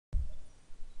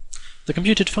The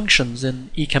computed functions in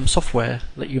EChem software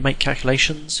let you make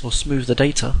calculations or smooth the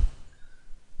data.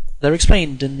 They're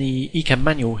explained in the EChem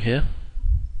manual here,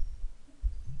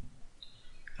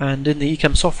 and in the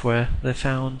EChem software they're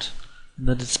found in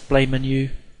the display menu,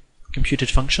 computed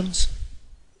functions.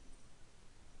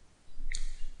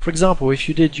 For example, if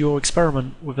you did your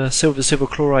experiment with a silver-silver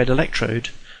chloride electrode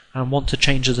and want to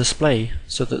change the display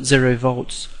so that 0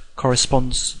 volts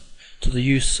corresponds to the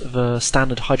use of a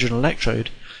standard hydrogen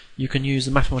electrode, you can use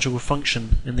the mathematical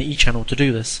function in the E channel to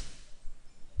do this.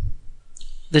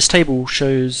 This table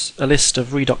shows a list of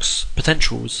redox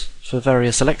potentials for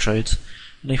various electrodes,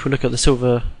 and if we look at the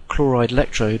silver chloride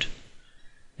electrode,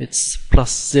 it's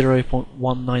plus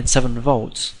 0.197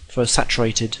 volts for a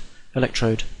saturated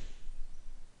electrode.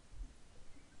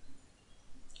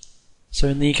 So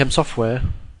in the EChem software,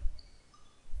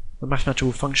 the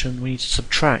mathematical function, we need to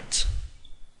subtract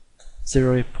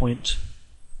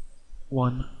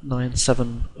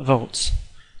 0.197 volts.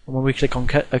 And when we click on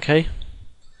OK,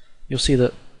 you'll see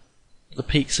that the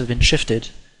peaks have been shifted,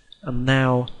 and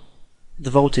now the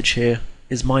voltage here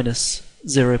is minus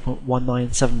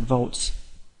 0.197 volts.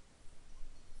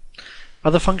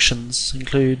 Other functions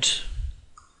include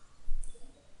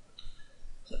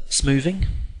smoothing.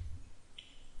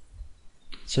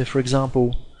 So for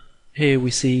example, here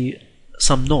we see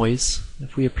some noise.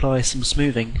 If we apply some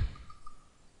smoothing,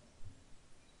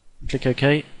 click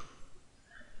OK,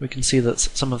 we can see that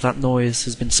some of that noise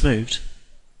has been smoothed.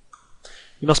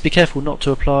 You must be careful not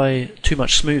to apply too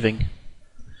much smoothing.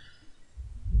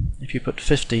 If you put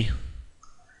 50,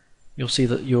 you'll see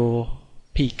that your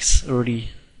peaks are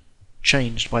already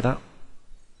changed by that.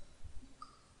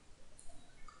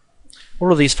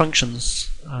 All of these functions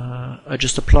are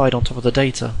just applied on top of the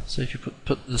data. So if you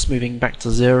put the smoothing back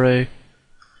to 0,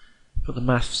 put the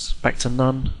maths back to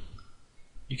none,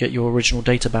 you get your original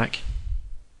data back.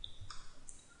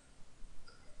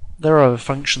 There are other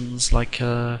functions like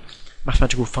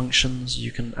mathematical functions.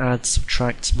 You can add,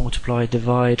 subtract, multiply,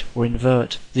 divide, or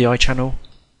invert the I channel.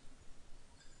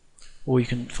 Or you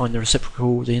can find the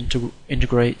reciprocal, the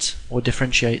integrate, or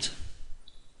differentiate.